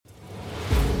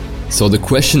So the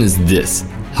question is this: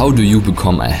 how do you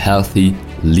become a healthy,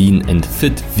 lean and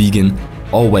fit vegan,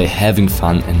 all while having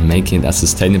fun and making it a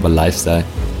sustainable lifestyle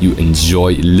you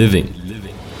enjoy living?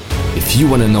 If you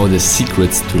want to know the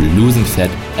secrets to losing fat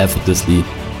effortlessly,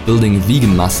 building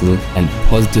vegan muscle and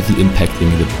positively impacting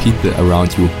the people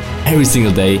around you every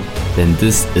single day, then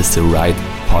this is the right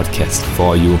podcast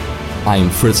for you. I'm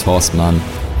Fritz Horstmann.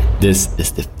 This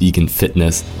is the Vegan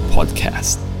Fitness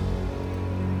Podcast.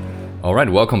 All right,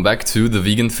 welcome back to the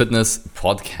Vegan Fitness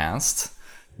Podcast,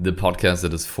 the podcast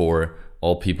that is for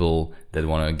all people that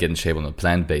want to get in shape on a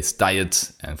plant-based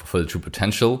diet and fulfill their true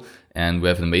potential. And we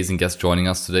have an amazing guest joining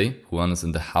us today. Juan is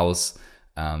in the house,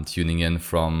 tuning in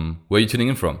from... Where are you tuning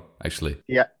in from, actually?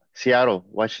 Yeah, Seattle,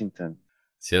 Washington.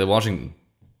 Seattle, Washington.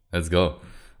 Let's go.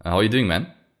 How are you doing,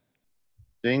 man?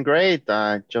 Doing great.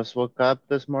 I just woke up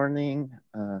this morning,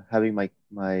 having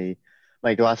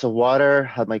my glass of water,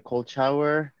 had my cold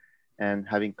shower, and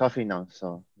having coffee now.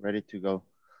 So ready to go.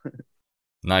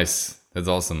 Nice. That's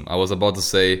awesome. I was about to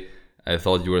say, I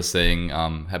thought you were saying,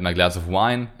 had my glass of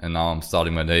wine, and now I'm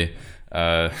starting my day.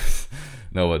 No,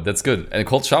 but that's good. And a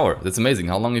cold shower. That's amazing.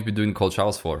 How long have you been doing cold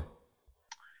showers for?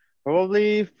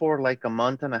 Probably for like a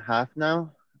month and a half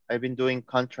now. I've been doing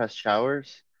contrast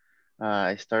showers.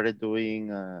 I started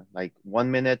doing like 1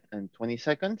 minute and 20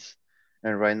 seconds.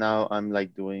 And right now I'm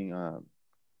like doing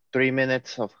 3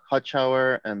 minutes of hot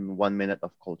shower and 1 minute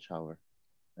of cold shower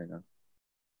right now.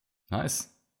 Nice.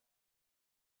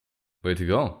 Way to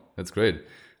go. That's great.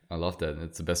 I love that.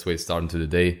 It's the best way to start into the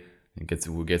day. It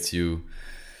gets you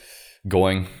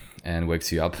going and wakes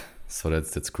you up. So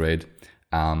that's great.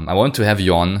 I want to have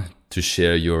you on to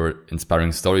share your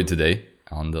inspiring story today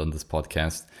on this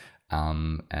podcast.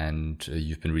 And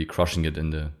you've been really crushing it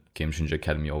in the Game Changer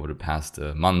Academy over the past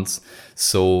months.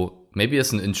 So maybe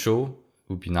as an intro, it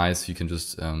would be nice if you can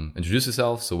just introduce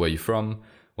yourself. So where you're from,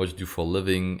 what you do for a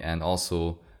living, and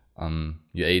also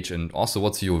your age, and also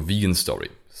what's your vegan story.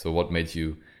 So what made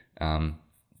you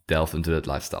delve into that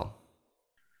lifestyle?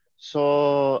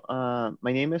 So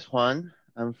my name is Juan.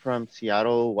 I'm from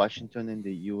Seattle, Washington in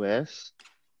the US.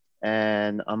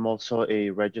 And I'm also a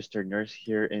registered nurse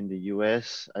here in the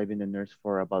US. I've been a nurse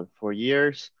for about 4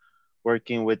 years,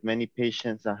 working with many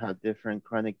patients that have different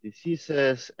chronic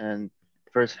diseases and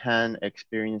firsthand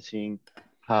experiencing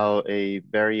how a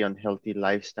very unhealthy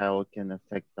lifestyle can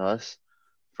affect us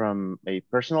from a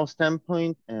personal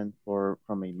standpoint and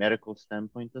from a medical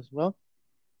standpoint as well.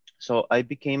 So I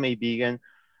became a vegan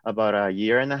about a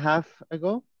year and a half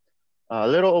ago, a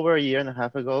little over a year and a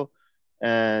half ago.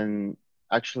 And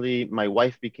actually, my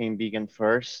wife became vegan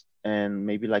first, and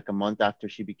maybe like a month after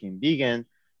she became vegan,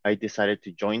 I decided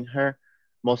to join her,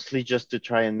 mostly just to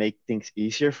try and make things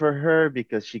easier for her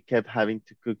because she kept having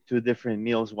to cook 2 different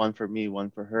meals, one for me, one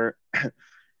for her.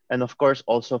 And of course,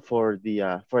 also for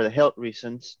the health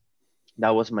reasons.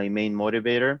 That was my main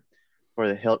motivator for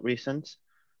the health reasons.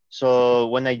 So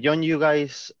when I joined you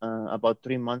guys about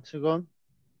 3 months ago,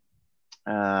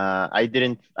 I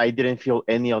didn't feel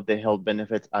any of the health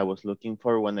benefits I was looking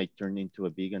for when I turned into a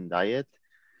vegan diet.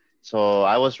 So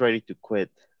I was ready to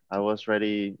quit. I was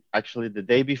ready. Actually, the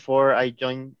day before I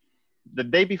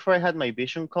had my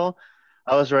vision call,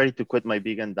 I was ready to quit my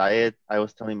vegan diet. I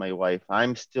was telling my wife,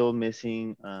 I'm still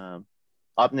missing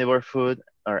omnivore food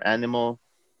or animal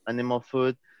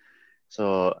food.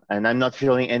 So, and I'm not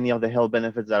feeling any of the health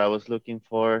benefits that I was looking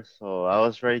for. So I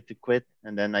was ready to quit.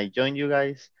 And then I joined you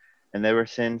guys. And ever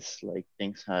since, like,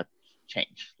 things had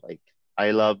changed. Like,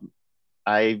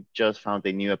 I just found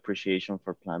a new appreciation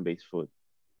for plant-based food.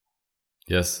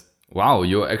 Yes. Wow,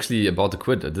 you're actually about to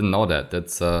quit. I didn't know that.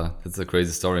 That's a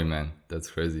crazy story, man. That's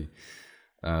crazy.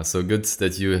 So good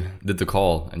that you did the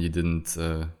call and you didn't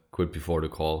quit before the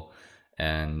call.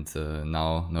 And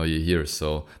now you're here.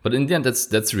 So, but in the end,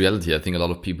 that's reality. I think a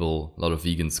lot of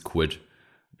vegans quit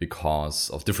because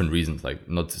of different reasons, like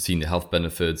not seeing the health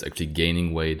benefits, actually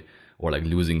gaining weight, or like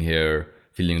losing hair,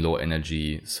 feeling low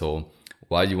energy. So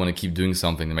why do you want to keep doing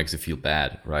something that makes you feel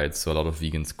bad, right? So a lot of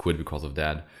vegans quit because of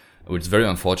that, which is very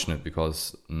unfortunate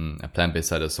because a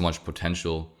plant-based diet has so much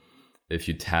potential if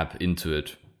you tap into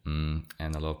it.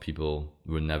 And a lot of people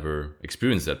will never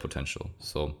experience that potential.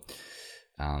 So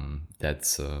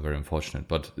that's very unfortunate.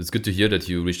 But it's good to hear that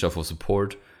you reached out for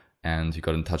support and you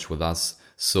got in touch with us.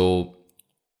 So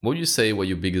what would you say were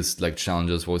your biggest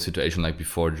challenges? What was the situation like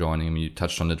before joining? I mean, you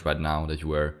touched on it right now that you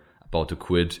were about to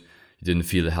quit. You didn't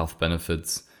feel the health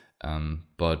benefits.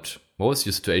 But what was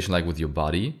your situation like with your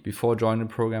body before joining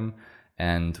the program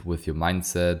and with your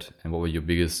mindset? And what were your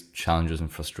biggest challenges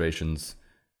and frustrations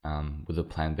with a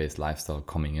plant-based lifestyle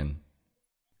coming in?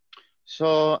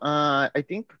 So I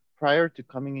think prior to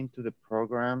coming into the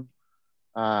program,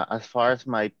 As far as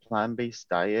my plant-based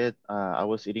diet, I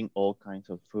was eating all kinds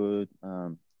of food.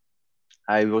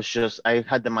 I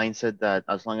had the mindset that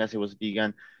as long as it was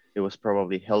vegan, it was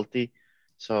probably healthy.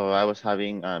 So I was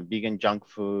having vegan junk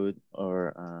food,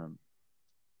 or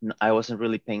I wasn't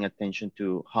really paying attention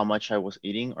to how much I was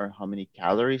eating or how many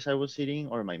calories I was eating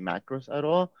or my macros at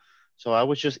all. So I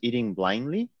was just eating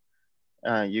blindly,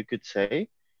 you could say.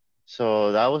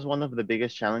 So that was one of the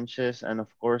biggest challenges. And of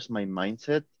course, my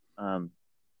mindset. Um,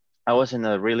 I was in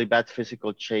a really bad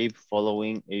physical shape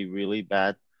following a really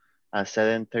bad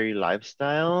sedentary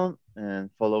lifestyle and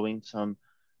following some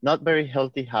not very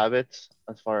healthy habits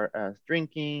as far as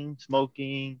drinking,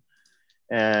 smoking,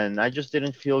 and I just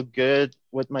didn't feel good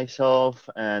with myself.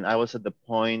 And I was at the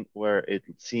point where it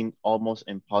seemed almost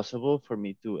impossible for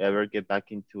me to ever get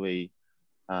back into a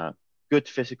uh, good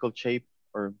physical shape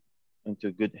or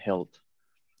into good health.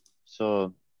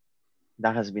 So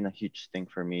that has been a huge thing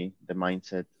for me, the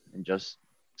mindset, and just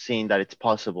seeing that it's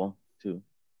possible to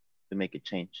make a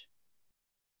change.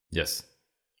 Yes,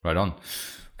 right on.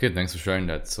 Okay, thanks for sharing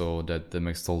that. So that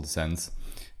makes total sense.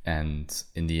 And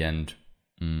in the end,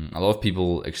 a lot of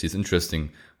people actually, it's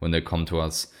interesting when they come to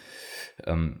us.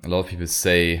 A lot of people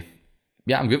say,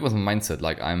 "Yeah, I'm good with my mindset.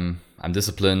 Like I'm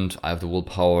disciplined. I have the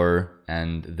willpower."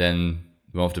 And then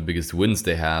one of the biggest wins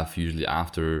they have, usually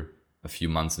after a few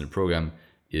months in the program,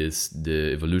 is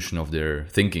the evolution of their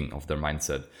thinking, of their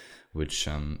mindset, which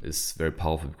is very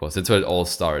powerful because that's where it all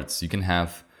starts. You can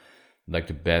have like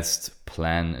the best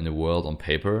plan in the world on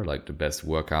paper, like the best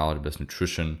workout, the best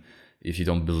nutrition. If you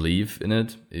don't believe in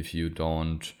it, if you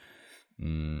don't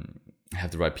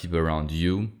have the right people around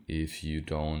you, if you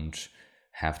don't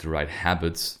have the right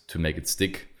habits to make it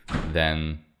stick,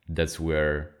 then that's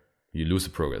where you lose the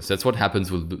progress. That's what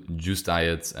happens with juice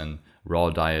diets and raw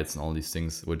diets and all these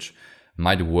things, which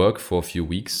might work for a few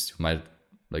weeks. You might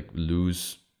like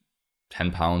lose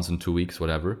 10 pounds in 2 weeks,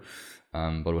 whatever.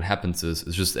 But what happens is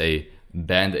it's just a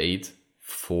band-aid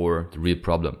for the real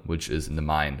problem, which is in the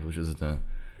mind, which is the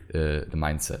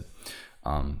mindset.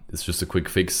 It's just a quick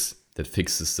fix that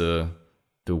fixes the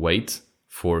weight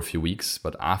for a few weeks,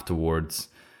 but afterwards,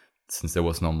 since there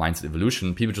was no mindset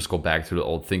evolution, people just go back to the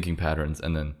old thinking patterns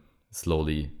and then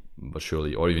slowly but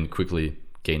surely, or even quickly,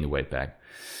 gain the weight back.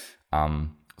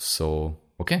 So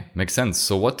okay, makes sense.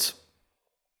 So what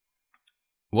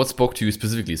spoke to you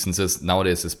specifically? Since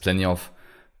nowadays there's plenty of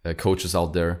coaches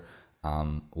out there,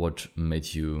 what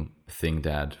made you think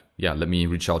that, yeah, let me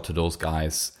reach out to those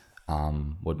guys?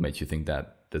 What made you think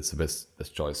that that's the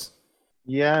best choice?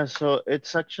 Yeah, so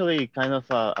it's actually kind of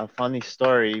a funny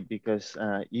story because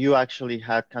you actually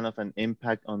had kind of an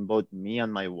impact on both me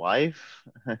and my wife.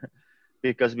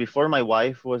 Because before my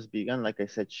wife was vegan, like I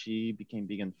said, she became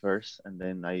vegan first, and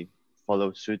then I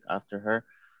followed suit after her.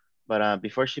 But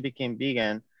before she became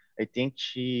vegan, I think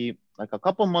she, like a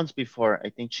couple months before, I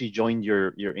think she joined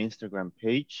your Instagram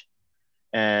page.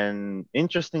 And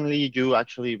interestingly, you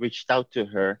actually reached out to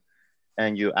her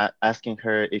and you asking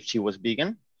her if she was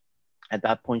vegan. At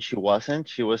that point, she wasn't.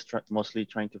 She was mostly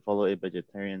trying to follow a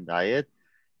vegetarian diet.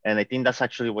 And I think that's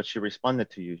actually what she responded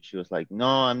to you. She was like, "No,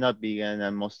 I'm not vegan.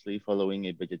 I'm mostly following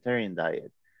a vegetarian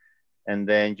diet." And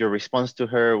then your response to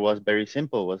her was very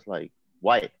simple, was like,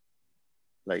 "Why?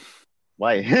 Like,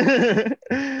 why?"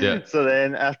 Yeah, So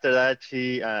then after that,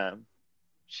 she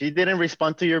didn't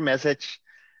respond to your message,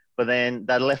 but then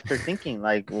that left her thinking,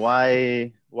 like,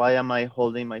 why am I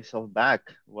holding myself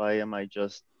back? Why am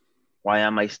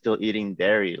I still eating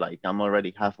dairy? Like I'm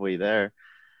already halfway there.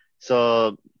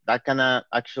 So that kind of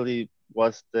actually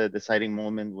was the deciding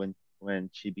moment when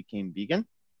she became vegan.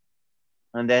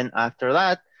 And then after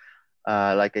that,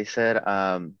 like I said,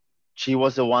 she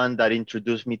was the one that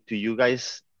introduced me to you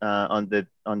guys on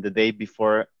the day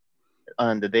before,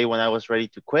 on the day when I was ready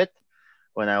to quit.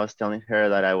 When I was telling her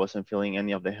that I wasn't feeling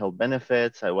any of the health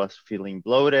benefits, I was feeling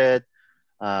bloated,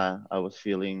 I was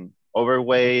feeling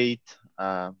overweight,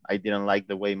 I didn't like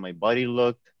the way my body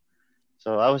looked.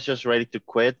 So I was just ready to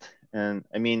quit. And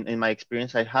I mean, in my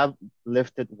experience, I have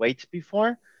lifted weights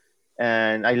before,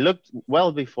 and I looked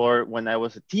well before when I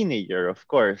was a teenager, of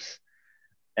course.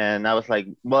 And I was like,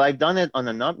 well, I've done it on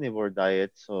an omnivore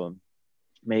diet, so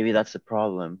maybe that's the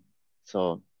problem.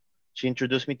 So she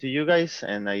introduced me to you guys,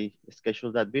 and I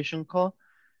scheduled that vision call.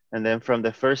 And then from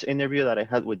the first interview that I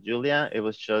had with Julia, it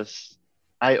was just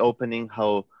eye-opening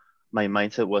how my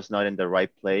mindset was not in the right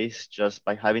place just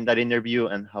by having that interview,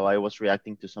 and how I was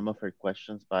reacting to some of her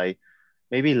questions by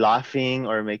maybe laughing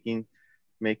or making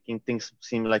things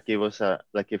seem like it was a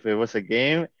like if it was a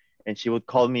game. And she would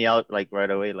call me out like right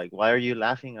away, like, why are you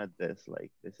laughing at this?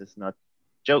 Like, this is not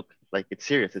joke, like it's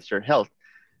serious, it's your health.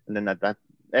 And then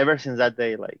ever since that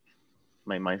day, like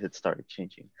my mindset started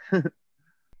changing.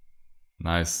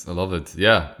 Nice, I love it.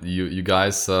 Yeah, you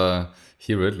guys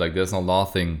hear it, like there's no law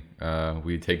thing.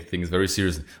 We take things very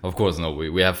seriously. Of course, no,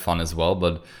 we have fun as well,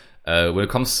 but when it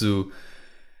comes to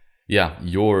yeah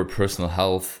your personal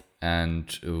health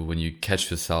and when you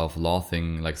catch yourself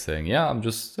laughing, like saying I'm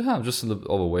just a little bit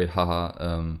overweight,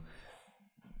 haha.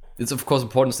 It's of course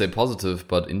important to stay positive,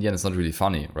 but in the end, it's not really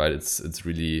funny, right? It's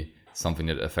really something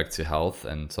that affects your health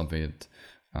and something that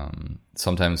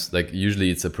sometimes, like usually,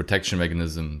 it's a protection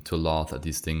mechanism to laugh at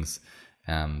these things,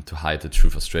 to hide the true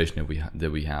frustration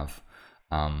that we have.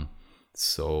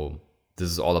 So this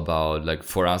is all about, like,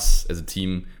 for us as a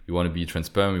team, we want to be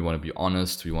transparent, we want to be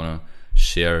honest, we want to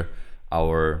share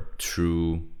our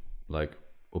true like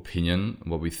opinion,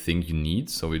 what we think you need,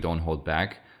 so we don't hold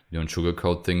back, we don't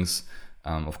sugarcoat things.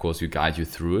 Of course, we guide you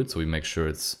through it, so we make sure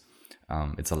it's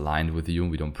aligned with you.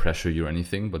 We don't pressure you or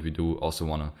anything, but we do also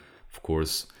want to, of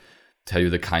course, tell you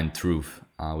the kind truth,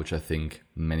 which I think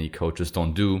many coaches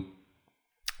don't do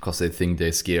because they think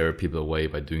they scare people away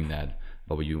by doing that.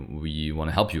 But we want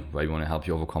to help you, right? We want to help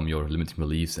you overcome your limiting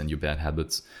beliefs and your bad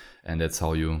habits, and that's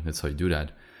how you do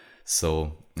that.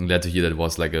 So I'm glad to hear that it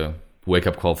was like a wake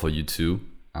up call for you too.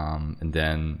 And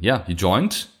then yeah, you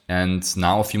joined. And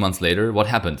now, a few months later, what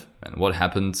happened? And what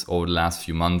happened over the last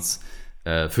few months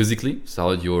physically? So how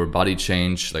did your body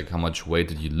change? Like, how much weight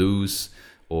did you lose?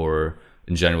 Or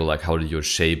in general, like, how did your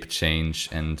shape change?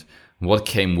 And what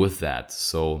came with that?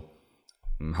 So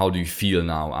how do you feel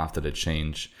now after the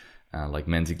change? Like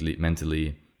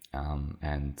mentally,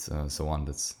 and so on.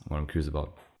 That's what I'm curious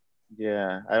about.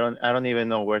 Yeah, I don't even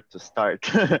know where to start.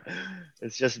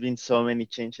 It's just been so many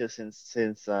changes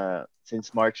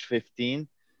since March 15.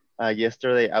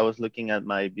 Yesterday I was looking at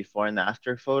my before and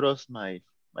after photos, my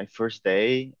first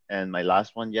day and my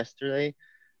last one yesterday,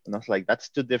 and I was like, that's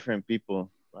two different people.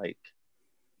 Like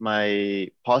my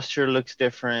posture looks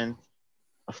different.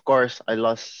 Of course, I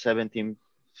lost 16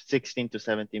 to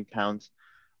 17 pounds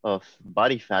of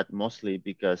body fat, mostly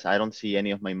because I don't see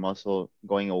any of my muscle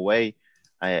going away.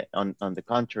 On the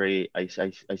contrary, I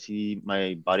see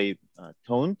my body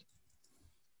toned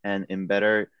and in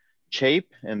better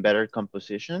shape and better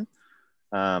composition.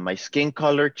 My skin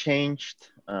color changed.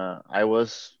 I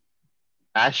was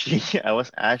ashy. I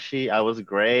was ashy. I was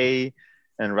gray,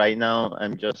 and right now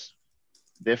I'm just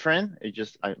different.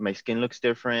 My skin looks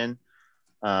different.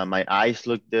 My eyes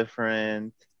look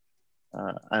different.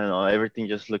 I don't know. Everything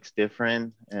just looks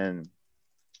different, and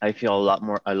I feel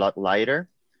a lot lighter.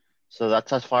 So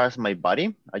that's as far as my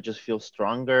body. I just feel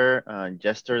stronger.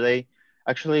 Yesterday,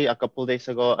 actually, a couple days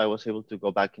ago, I was able to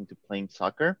go back into playing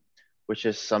soccer, which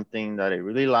is something that I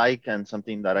really like and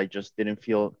something that I just didn't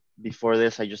feel before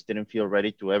this. I just didn't feel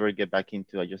ready to ever get back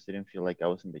into. I just didn't feel like I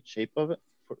was in the shape of it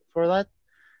for that.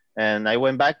 And I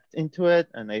went back into it,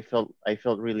 and I felt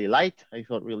really light. I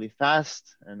felt really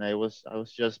fast, and I was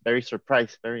just very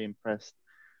surprised, very impressed.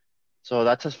 So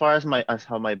that's as far as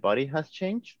how my body has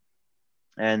changed.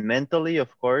 And mentally, of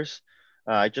course,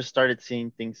 I just started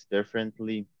seeing things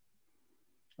differently.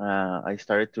 I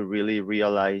started to really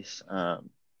realize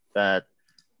that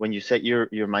when you set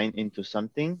your mind into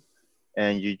something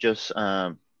and you just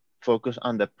focus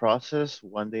on the process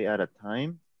one day at a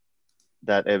time,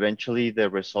 that eventually the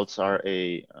results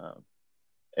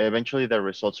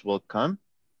will come,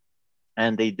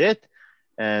 and they did.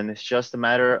 And it's just a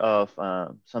matter of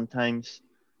sometimes,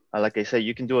 like I said,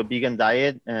 you can do a vegan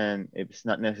diet, and it's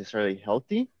not necessarily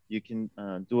healthy. You can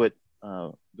do it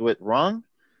wrong,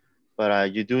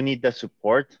 but you do need the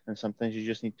support, and sometimes you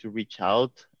just need to reach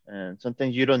out, and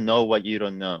sometimes you don't know what you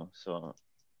don't know. So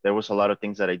there was a lot of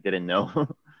things that I didn't know.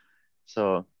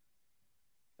 so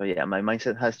so yeah, my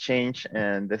mindset has changed,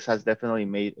 and this has definitely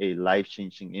made a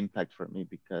life-changing impact for me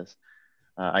because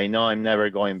I know I'm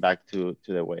never going back to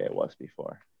the way I was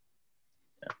before.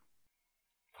 Yeah.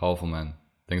 Powerful, man.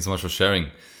 Thanks so much for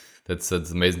sharing. That's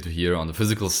amazing to hear. On the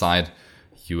physical side,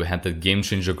 you had that game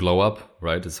changer glow up,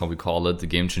 right? That's how we call it, the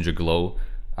game changer glow.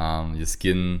 Your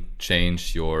skin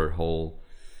changed, your whole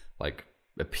like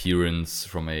appearance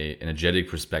from a energetic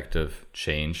perspective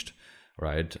changed,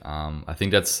 right? I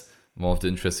think that's one of the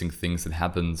interesting things that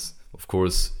happens. Of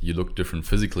course, you look different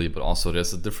physically, but also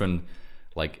there's a different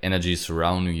like energy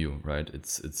surrounding you, right?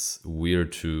 It's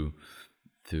weird to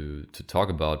talk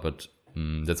about, but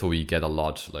that's what we get a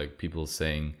lot. Like people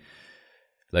saying,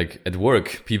 like at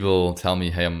work, people tell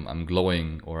me, "Hey, I'm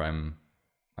glowing," or I'm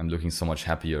looking so much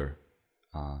happier.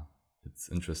 It's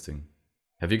interesting.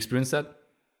 Have you experienced that?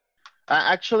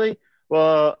 Actually,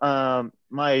 well,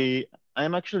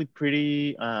 I'm actually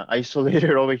pretty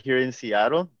isolated over here in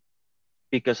Seattle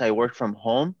because I work from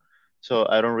home. So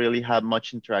I don't really have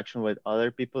much interaction with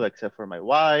other people except for my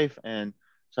wife and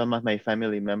some of my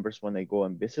family members when I go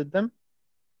and visit them.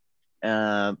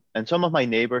 And some of my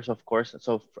neighbors, of course.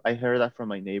 So I heard that from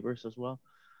my neighbors as well.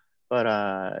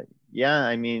 But yeah,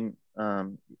 I mean,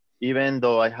 even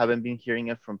though I haven't been hearing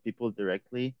it from people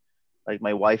directly, like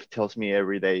my wife tells me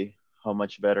every day how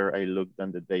much better I look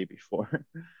than the day before.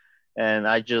 And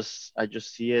I just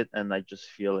see it and I just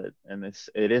feel it. And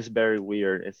it is very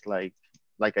weird. It's like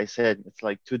I said, it's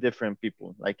like two different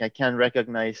people. Like I can't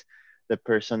recognize the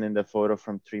person in the photo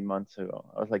from 3 months ago.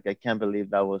 I was like, I can't believe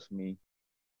that was me.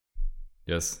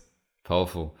 Yes,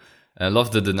 powerful. I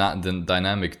love the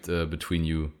dynamic between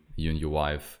you and your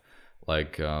wife.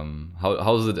 Like,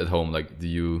 how is it at home? Like, do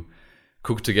you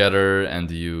cook together and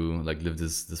do you like live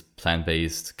this plant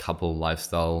based couple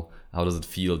lifestyle? How does it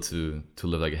feel to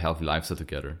live like a healthy lifestyle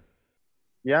together?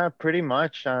 Yeah, pretty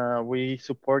much. We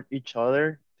support each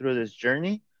other through this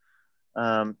journey.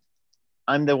 Um,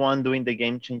 I'm the one doing the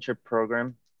Game Changer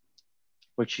program,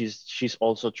 which is she's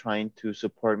also trying to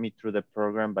support me through the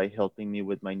program by helping me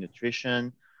with my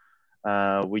nutrition.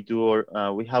 We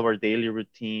have our daily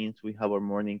routines. We have our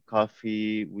morning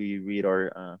coffee. We read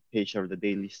our page of the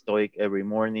Daily Stoic every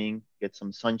morning, get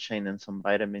some sunshine and some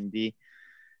vitamin D,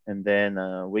 and then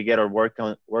we get our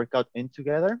workout in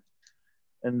together.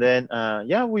 And then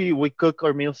yeah, we cook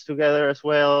our meals together as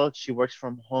well. She works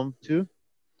from home too,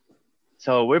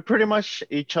 so we're pretty much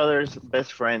each other's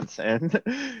best friends. And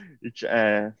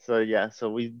so yeah, so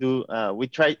we've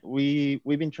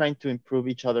been trying to improve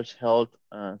each other's health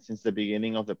since the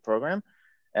beginning of the program.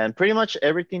 And pretty much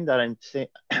everything that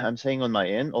I'm saying on my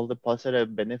end, all the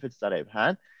positive benefits that I've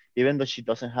had, even though she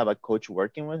doesn't have a coach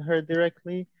working with her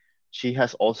directly, she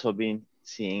has also been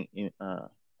seeing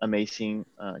amazing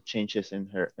changes in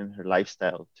her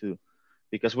lifestyle too,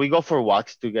 because we go for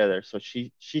walks together. So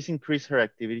she's increased her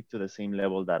activity to the same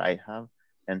level that I have,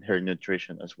 and her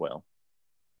nutrition as well.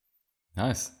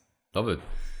 Nice, love it.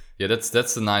 Yeah,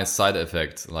 that's a nice side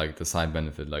effect, like the side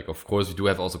benefit. Like, of course, we do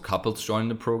have also couples joining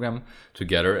the program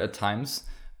together at times,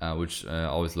 which I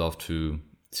always love to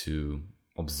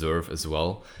observe as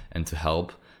well and to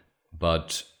help.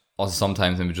 But also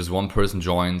sometimes maybe just one person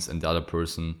joins and the other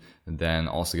person then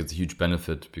also gets a huge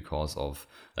benefit because of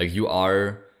like you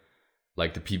are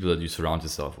like the people that you surround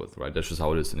yourself with, right? That's just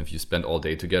how it is. And if you spend all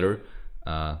day together,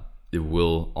 uh, it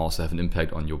will also have an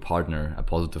impact on your partner, a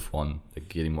positive one, like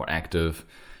getting more active,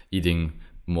 eating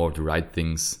more of the right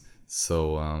things.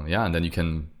 So yeah, and then you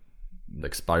can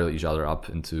like spiral each other up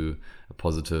into a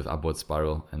positive upward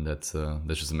spiral, and that's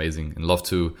just amazing. And love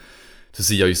to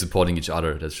see how you're supporting each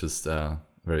other. That's just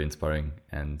very inspiring.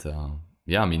 And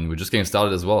yeah, I mean, we're just getting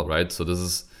started as well, right? So this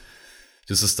is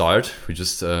just a start. We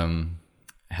just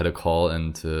had a call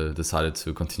and decided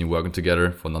to continue working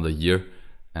together for another year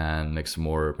and make some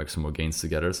more gains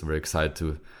together. So very excited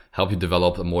to help you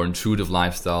develop a more intuitive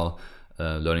lifestyle,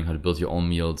 learning how to build your own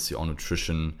meals, your own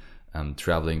nutrition,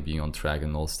 traveling, being on track,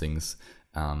 and those things,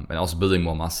 and also building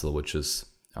more muscle, which is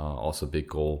also a big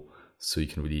goal. So you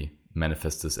can really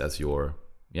manifest this as your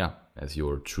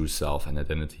true self and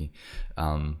identity.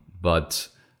 But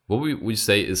what we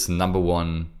say is number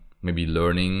one, maybe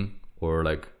learning or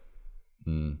like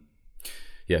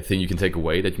thing you can take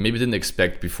away that you maybe didn't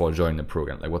expect before joining the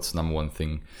program? Like, what's the number one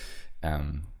thing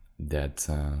that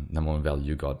number one value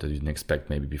you got that you didn't expect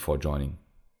maybe before joining?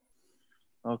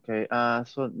 Okay.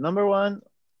 So number one,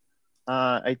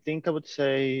 I think I would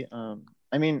say,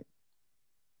 I mean,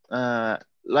 uh,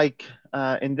 like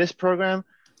in this program,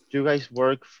 you guys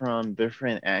work from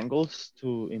different angles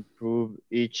to improve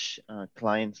each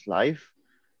client's life.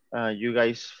 You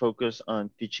guys focus on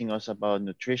teaching us about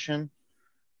nutrition,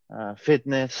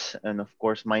 fitness, and of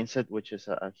course mindset, which is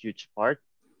a huge part.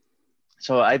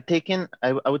 So I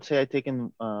would say I've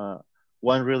taken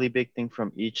one really big thing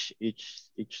from each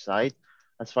side.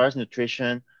 As far as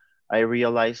nutrition, I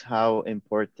realize how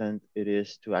important it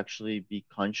is to actually be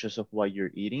conscious of what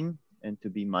you're eating and to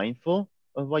be mindful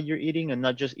of what you're eating and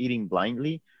not just eating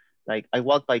blindly. Like I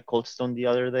walked by Cold Stone the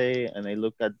other day and I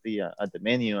looked at the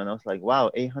menu and I was like, wow,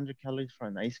 800 calories for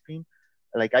an ice cream.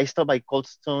 Like I stopped by Cold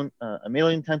Stone a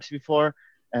million times before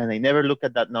and I never look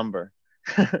at that number.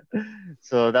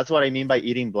 So that's what I mean by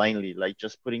eating blindly, like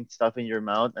just putting stuff in your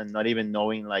mouth and not even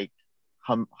knowing like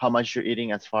how much you're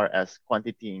eating as far as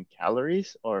quantity in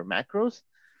calories or macros.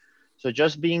 So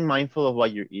just being mindful of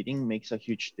what you're eating makes a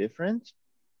huge difference.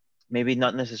 Maybe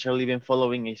not necessarily even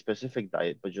following a specific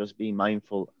diet, but just being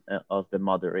mindful of the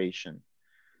moderation.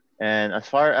 And as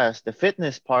far as the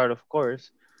fitness part, of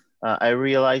course, I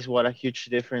realize what a huge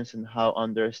difference in how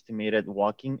underestimated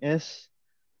walking is.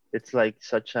 it's like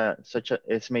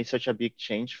it's made such a big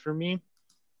change for me,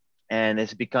 and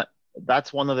it's become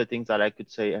that's one of the things that I could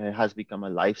say has become a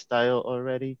lifestyle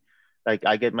already. Like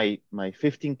I get my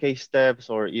 15K steps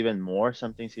or even more,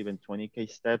 sometimes even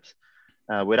 20K steps,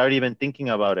 without even thinking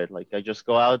about it. Like I just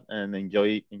go out and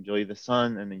enjoy the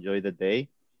sun and enjoy the day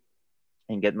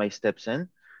and get my steps in.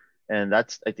 And I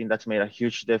think that's made a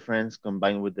huge difference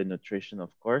combined with the nutrition,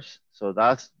 of course. So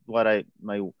that's what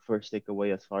my first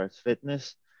takeaway as far as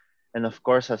fitness. And of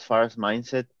course, as far as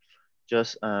mindset,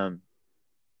 just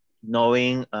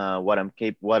knowing what I'm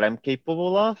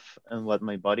capable of and what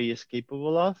my body is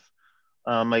capable of.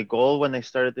 My goal when I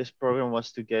started this program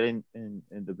was to get in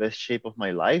the best shape of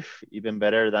my life, even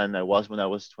better than I was when I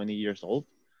was 20 years old.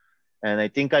 And I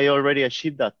think I already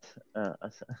achieved that.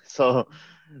 So,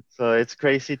 so it's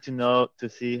crazy to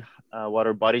see what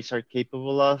our bodies are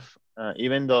capable of.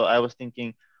 Even though I was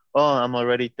thinking, oh, I'm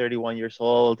already 31 years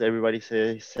old. Everybody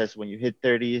says when you hit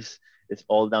 30s, it's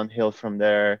all downhill from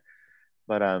there.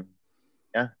 But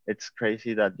yeah, it's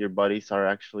crazy that your bodies are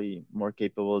actually more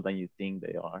capable than you think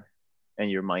they are,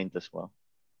 and your mind as well.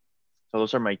 So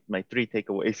those are my three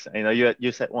takeaways. I know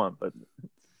you said one, but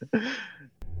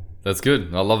That's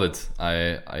good. I love it.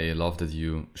 I love that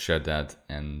you shared that.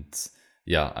 And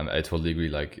yeah, I totally agree.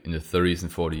 Like in the 30s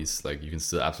and 40s, like you can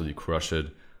still absolutely crush it.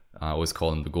 I always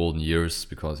call them the golden years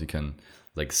because you can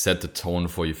like set the tone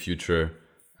for your future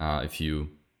if you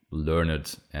learn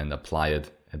it and apply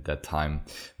it at that time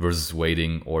versus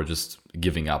waiting or just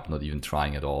giving up, not even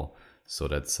trying at all. So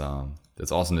that's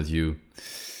awesome that you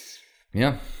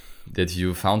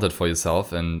found that for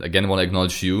yourself. And again, I want to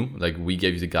acknowledge you. Like we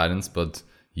gave you the guidance, but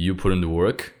you put in the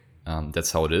work.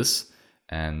 That's how it is.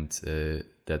 And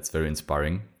that's very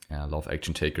inspiring. I love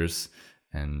action takers.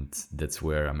 And that's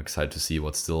where I'm excited to see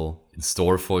what's still in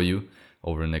store for you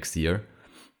over the next year.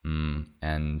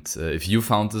 And if you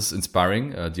found this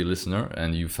inspiring, dear listener,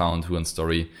 and you found Juan's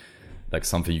story like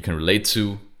something you can relate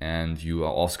to, and you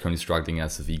are also currently struggling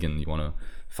as a vegan, you want to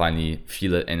finally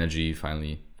feel that energy,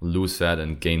 finally lose fat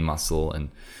and gain muscle,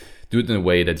 and do it in a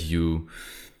way that you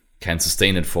can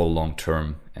sustain it for the long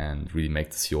term and really make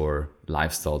this your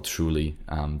lifestyle truly,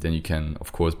 then you can,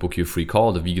 of course, book your free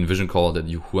call, the Vegan Vision Call that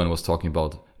Juan was talking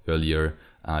about earlier.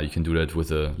 You can do that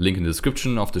with a link in the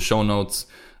description of the show notes,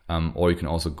 or you can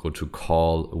also go to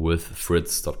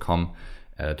callwithfritz.com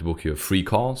to book your free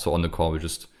call. So on the call, we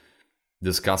just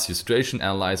discuss your situation,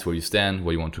 analyze where you stand,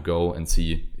 where you want to go, and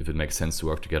see if it makes sense to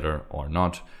work together or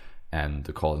not. And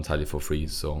the call is entirely for free.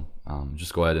 So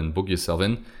just go ahead and book yourself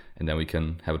in, and then we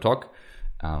can have a talk.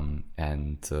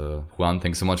 Juan,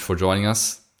 thanks so much for joining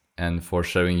us and for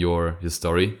sharing your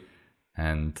story,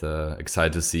 and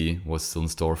excited to see what's still in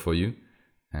store for you.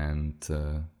 And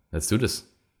let's do this.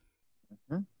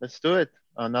 Let's do it.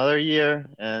 Another year,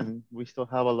 and we still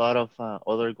have a lot of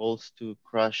other goals to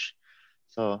crush.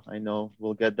 So I know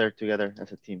we'll get there together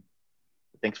as a team.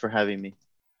 Thanks for having me.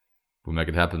 We'll make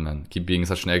it happen, man. Keep being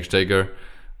such an edge taker.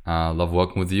 Love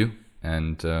working with you.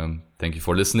 And thank you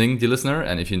for listening, dear listener.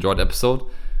 And if you enjoyed the episode,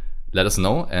 let us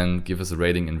know and give us a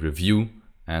rating and review,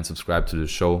 and subscribe to the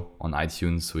show on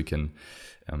iTunes so we can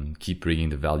keep bringing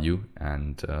the value.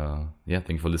 And thank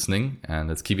you for listening. And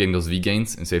let's keep getting those V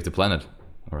gains and save the planet.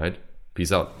 All right.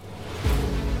 Peace out.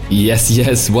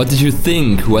 Yes. What did you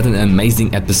think? What an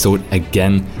amazing episode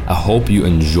again. I hope you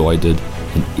enjoyed it.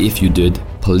 And if you did,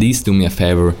 please do me a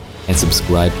favor and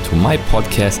subscribe to my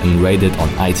podcast and rate it on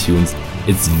iTunes.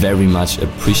 It's very much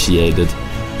appreciated.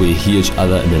 We'll hear each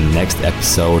other in the next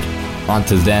episode.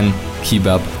 Until then, keep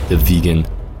up the vegan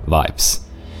vibes.